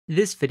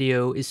This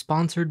video is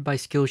sponsored by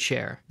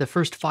Skillshare. The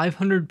first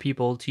 500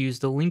 people to use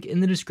the link in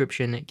the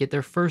description get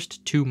their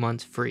first 2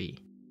 months free.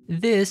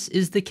 This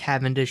is the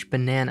Cavendish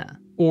banana,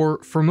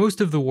 or for most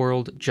of the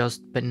world,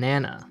 just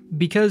banana,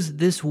 because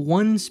this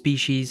one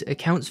species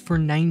accounts for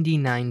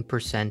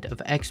 99%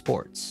 of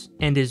exports,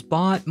 and is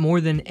bought more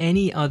than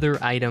any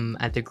other item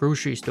at the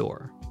grocery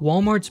store.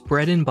 Walmart's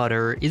bread and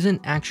butter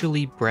isn't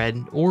actually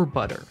bread or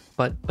butter,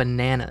 but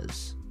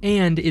bananas.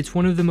 And it's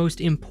one of the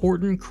most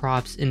important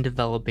crops in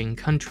developing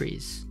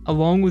countries,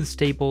 along with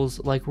staples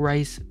like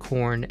rice,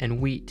 corn,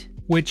 and wheat.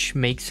 Which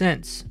makes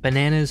sense.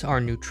 Bananas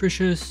are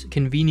nutritious,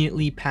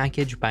 conveniently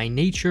packaged by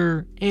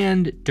nature,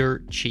 and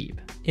dirt cheap.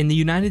 In the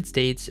United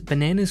States,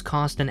 bananas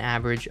cost an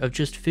average of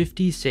just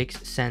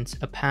 56 cents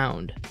a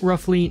pound,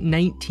 roughly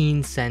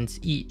 19 cents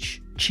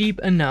each. Cheap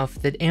enough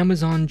that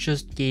Amazon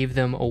just gave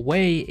them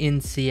away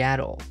in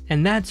Seattle.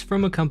 And that's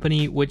from a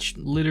company which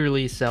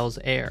literally sells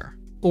air.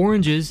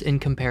 Oranges, in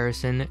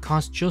comparison,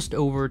 cost just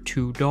over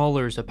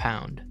 $2 a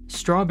pound,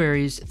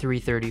 strawberries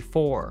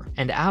 $3.34,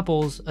 and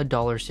apples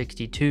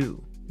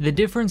 $1.62. The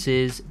difference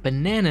is,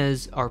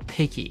 bananas are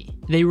picky.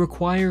 They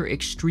require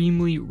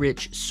extremely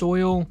rich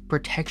soil,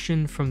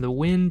 protection from the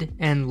wind,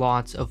 and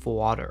lots of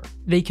water.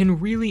 They can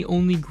really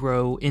only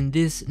grow in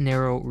this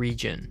narrow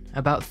region,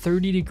 about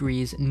 30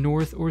 degrees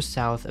north or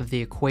south of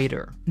the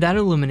equator. That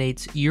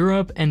eliminates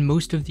Europe and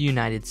most of the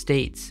United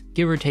States,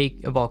 give or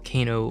take a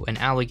volcano and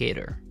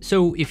alligator.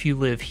 So if you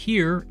live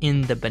here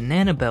in the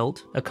banana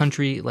belt, a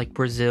country like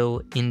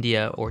Brazil,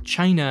 India, or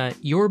China,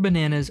 your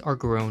bananas are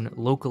grown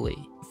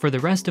locally. For the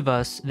rest of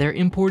us, they're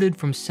imported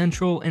from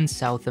Central and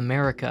South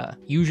America,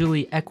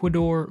 usually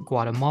Ecuador,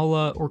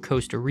 Guatemala, or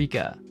Costa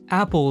Rica.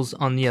 Apples,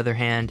 on the other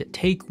hand,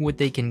 take what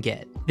they can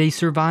get. They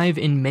survive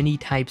in many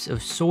types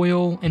of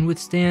soil and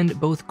withstand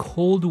both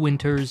cold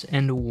winters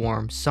and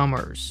warm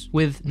summers,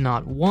 with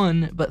not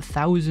one, but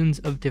thousands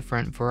of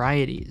different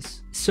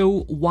varieties.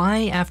 So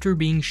why, after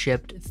being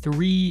shipped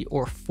 3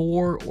 or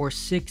 4 or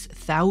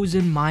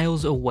 6,000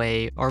 miles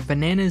away, are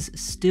bananas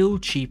still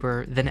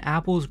cheaper than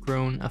apples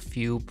grown a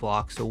few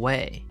blocks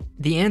away?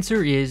 The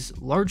answer is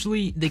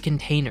largely the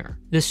container.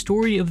 The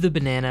story of the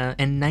banana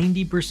and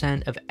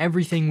 90% of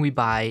everything we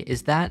buy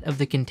is that of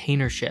the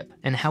container ship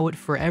and how it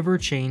forever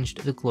changed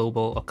the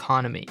global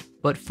economy.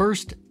 But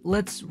first,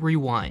 let's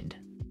rewind.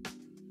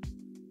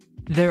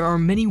 There are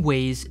many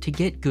ways to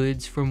get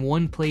goods from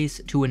one place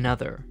to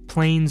another.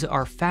 Planes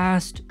are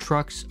fast,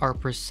 trucks are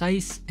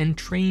precise, and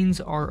trains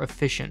are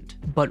efficient.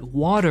 But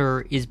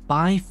water is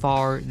by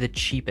far the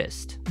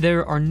cheapest.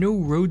 There are no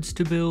roads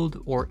to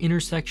build or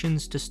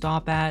intersections to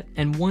stop at,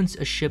 and once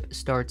a ship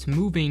starts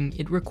moving,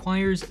 it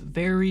requires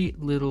very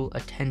little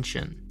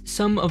attention.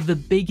 Some of the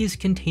biggest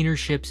container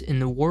ships in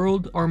the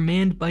world are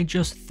manned by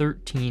just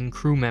 13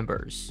 crew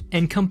members,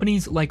 and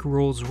companies like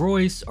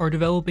Rolls-Royce are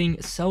developing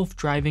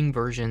self-driving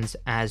versions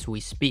as we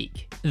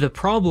speak. The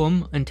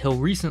problem, until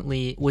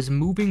recently, was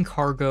moving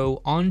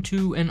cargo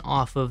onto and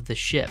off of the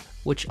ship,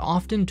 which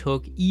often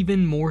took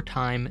even more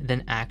time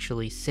than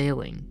actually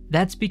sailing.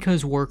 That's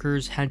because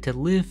workers had to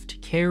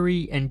lift,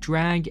 carry, and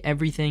drag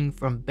everything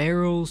from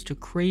barrels to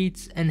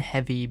crates and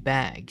heavy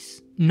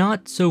bags.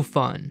 Not so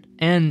fun,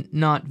 and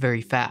not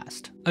very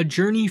fast. A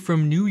journey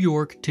from New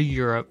York to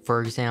Europe,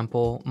 for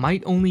example,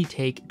 might only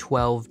take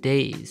 12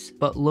 days,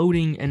 but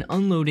loading and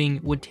unloading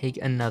would take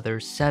another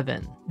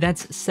 7.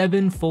 That's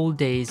 7 full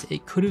days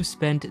it could have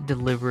spent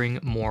delivering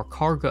more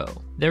cargo.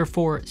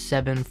 Therefore,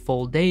 7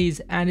 full days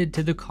added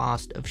to the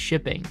cost of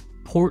shipping.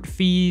 Port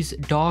fees,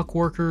 dock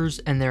workers,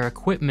 and their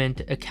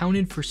equipment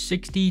accounted for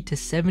 60 to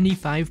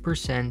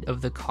 75%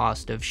 of the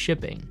cost of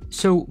shipping.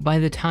 So by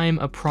the time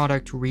a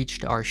product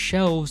reached our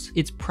shelves,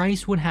 its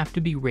price would have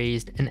to be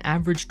raised an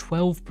average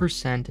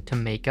 12% to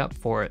make up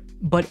for it.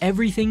 But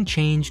everything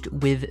changed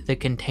with the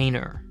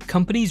container.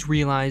 Companies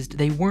realized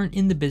they weren't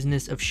in the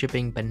business of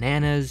shipping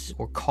bananas,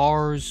 or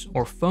cars,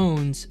 or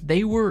phones.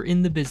 They were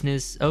in the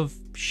business of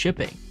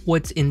shipping.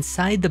 What's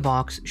inside the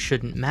box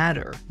shouldn't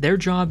matter. Their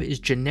job is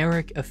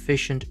generic,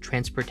 efficient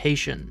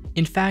transportation.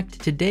 In fact,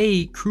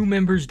 today, crew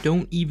members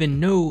don't even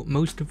know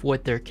most of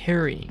what they're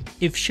carrying.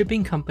 If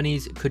shipping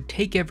companies could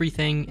take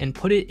everything and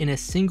put it in a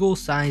single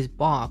size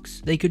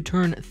box, they could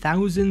turn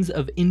thousands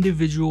of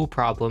individual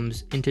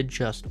problems into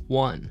just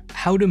one.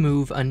 How to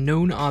move a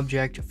known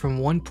object from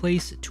one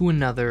place to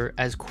another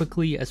as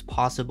quickly as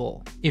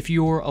possible. If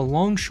you're a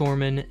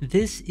longshoreman,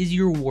 this is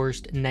your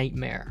worst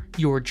nightmare.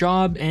 Your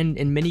job, and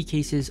in many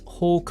cases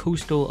whole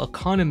coastal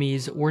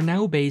economies, were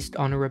now based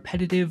on a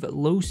repetitive,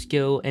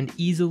 low-skill, and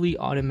easily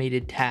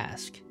automated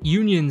task.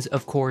 Unions,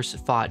 of course,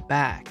 fought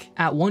back.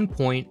 At one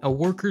point, a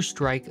workers'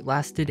 strike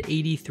lasted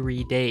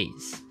 83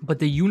 days. But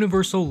the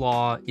universal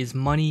law is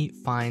money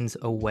finds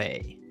a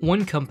way.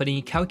 One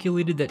company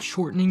calculated that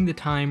shortening the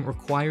time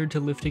required to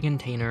lift a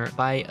container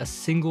by a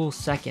single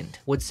second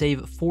would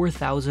save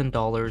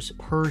 $4,000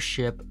 per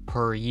ship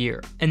per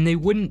year. And they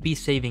wouldn't be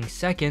saving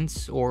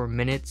seconds, or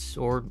minutes,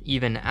 or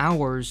even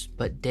hours,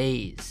 but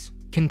days.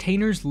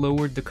 Containers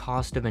lowered the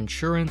cost of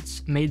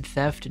insurance, made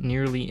theft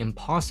nearly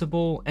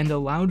impossible, and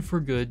allowed for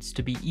goods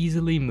to be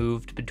easily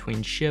moved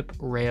between ship,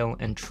 rail,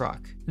 and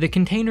truck. The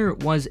container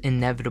was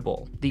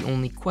inevitable. The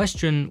only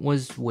question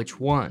was which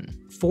one.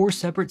 4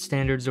 separate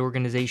standards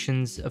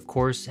organizations, of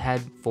course,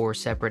 had 4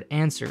 separate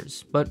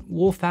answers, but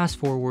we'll fast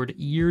forward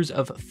years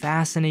of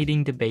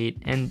fascinating debate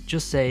and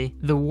just say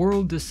the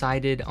world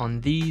decided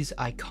on these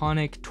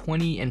iconic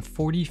 20 and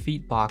 40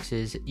 feet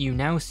boxes you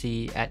now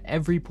see at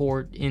every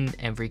port in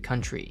every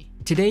country.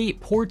 Today,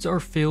 ports are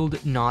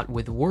filled not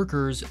with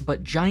workers,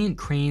 but giant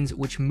cranes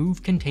which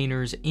move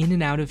containers in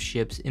and out of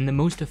ships in the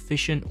most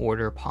efficient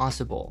order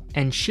possible.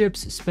 And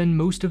ships spend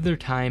most of their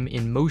time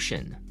in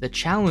motion. The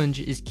challenge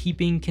is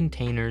keeping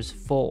containers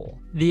full.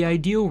 The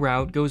ideal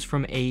route goes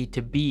from A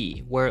to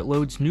B, where it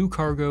loads new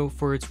cargo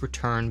for its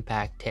return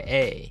back to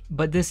A.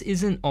 But this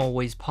isn't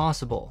always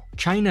possible.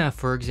 China,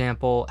 for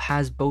example,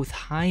 has both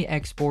high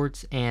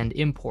exports and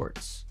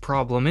imports.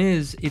 Problem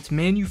is, its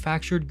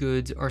manufactured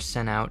goods are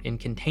sent out in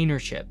container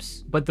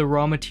ships, but the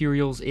raw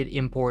materials it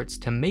imports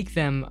to make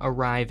them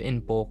arrive in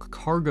bulk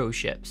cargo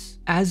ships.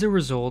 As a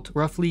result,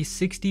 roughly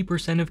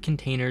 60% of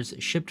containers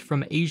shipped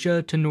from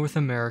Asia to North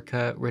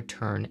America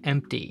return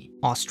empty.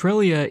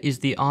 Australia is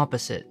the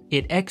opposite.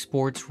 It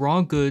exports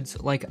raw goods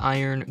like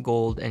iron,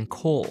 gold, and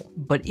coal,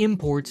 but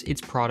imports its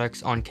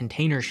products on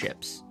container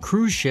ships.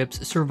 Cruise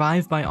ships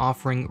survive by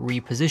offering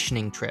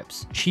repositioning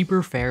trips,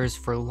 cheaper fares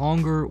for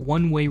longer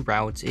one-way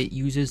routes it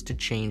uses to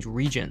change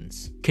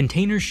regions.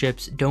 Container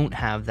ships don't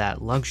have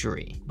that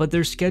luxury, but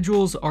their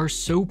schedules are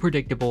so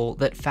predictable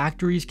that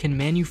factories can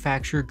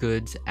manufacture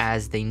goods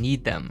as they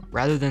need them,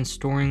 rather than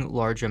storing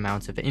large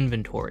amounts of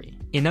inventory.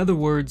 In other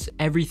words,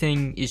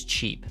 everything is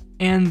cheap.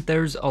 And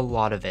there's a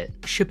lot of it.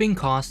 Shipping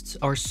costs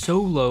are so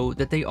low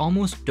that they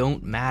almost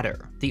don't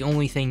matter. The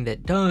only thing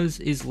that does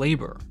is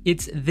labor.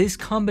 It's this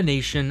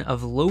combination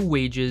of low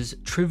wages,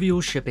 trivial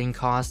shipping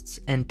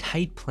costs, and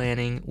tight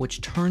planning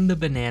which turn the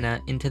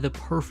banana into the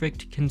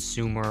perfect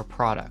consumer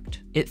product.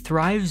 It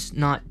thrives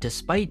not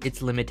despite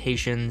its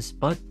limitations,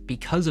 but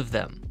because of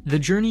them. The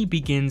journey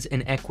begins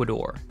in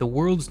Ecuador, the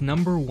world's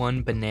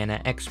 #1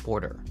 banana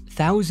exporter.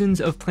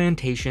 Thousands of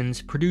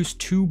plantations produce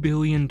 $2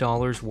 billion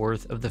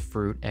worth of the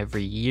fruit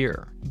every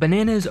year.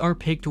 Bananas are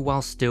picked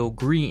while still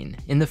green,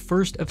 in the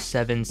first of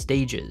 7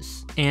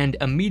 stages, and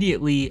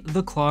immediately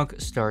the clock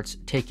starts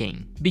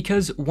ticking.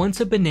 Because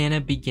once a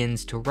banana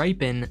begins to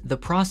ripen, the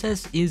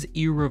process is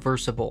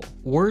irreversible.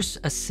 Worse,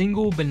 a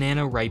single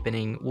banana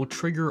ripening will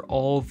trigger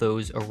all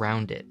those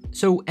around it.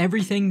 So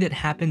everything that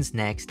happens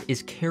next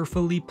is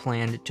carefully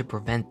planned to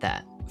prevent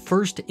that.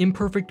 First,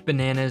 imperfect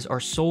bananas are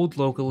sold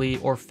locally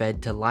or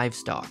fed to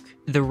livestock.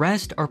 The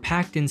rest are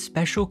packed in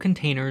special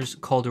containers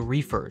called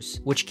reefers,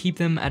 which keep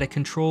them at a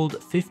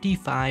controlled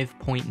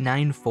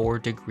 55.94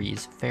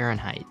 degrees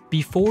Fahrenheit.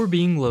 Before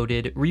being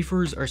loaded,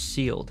 reefers are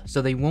sealed,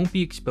 so they won't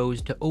be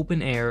exposed to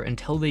open air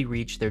until they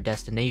reach their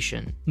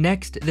destination.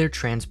 Next, they're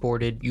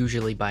transported,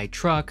 usually by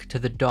truck, to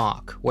the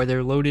dock, where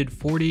they're loaded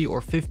 40 or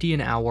 50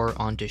 an hour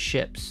onto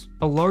ships.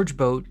 A large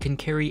boat can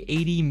carry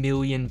 80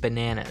 million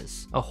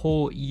bananas, a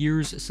whole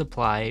year's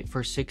supply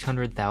for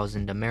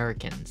 600,000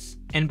 Americans.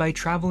 And by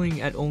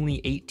traveling at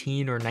only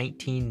 18 or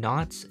 19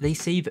 knots, they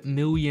save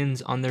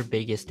millions on their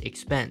biggest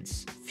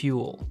expense,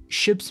 fuel.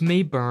 Ships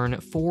may burn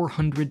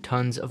 400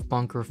 tons of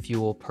bunker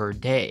fuel per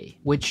day,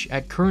 which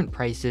at current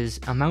prices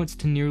amounts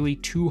to nearly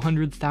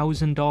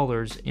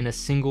 $200,000 in a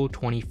single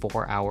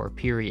 24-hour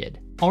period.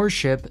 Our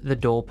ship, the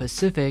Dole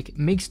Pacific,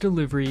 makes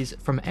deliveries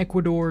from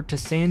Ecuador to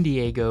San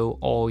Diego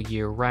all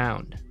year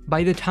round.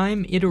 By the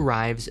time it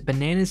arrives,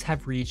 bananas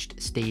have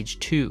reached stage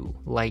 2,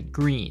 light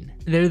green.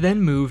 They're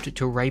then moved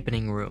to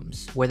ripening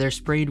rooms, where they're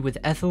sprayed with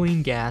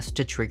ethylene gas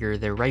to trigger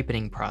their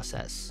ripening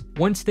process.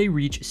 Once they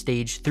reach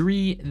stage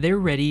 3, they're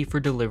ready for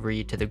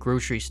delivery to the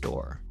grocery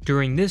store.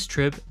 During this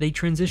trip, they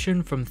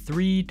transition from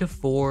 3 to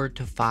 4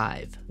 to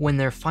 5, when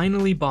they're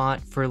finally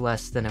bought for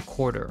less than a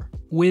quarter.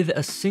 With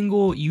a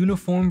single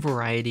uniform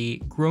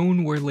variety,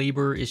 grown where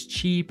labor is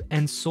cheap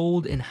and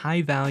sold in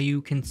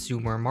high-value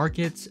consumer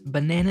markets,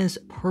 bananas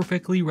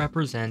perfectly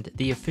represent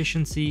the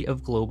efficiency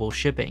of global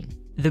shipping.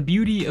 The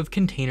beauty of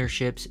container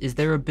ships is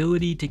their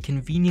ability to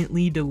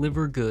conveniently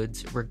deliver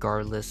goods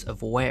regardless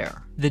of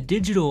where. The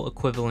digital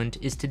equivalent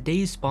is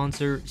today's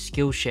sponsor,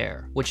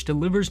 Skillshare, which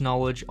delivers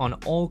knowledge on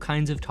all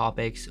kinds of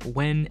topics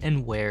when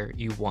and where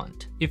you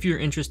want. If you're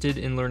interested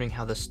in learning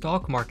how the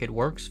stock market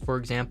works, for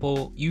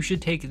example, you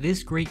should take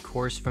this great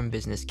course from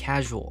Business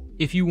Casual.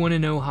 If you want to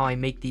know how I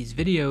make these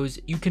videos,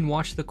 you can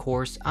watch the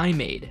course I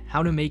made,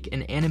 How to Make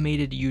an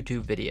Animated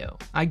YouTube Video.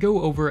 I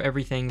go over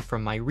everything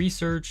from my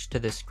research to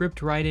the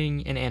script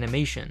writing and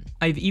animation.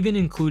 I've even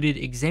included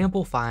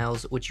example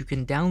files which you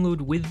can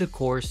download with the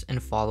course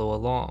and follow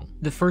along.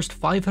 The first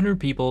 500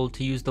 people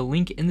to use the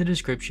link in the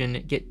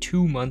description get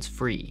 2 months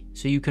free,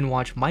 so you can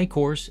watch my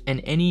course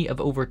and any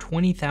of over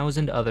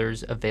 20,000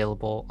 others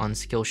available on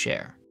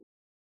Skillshare.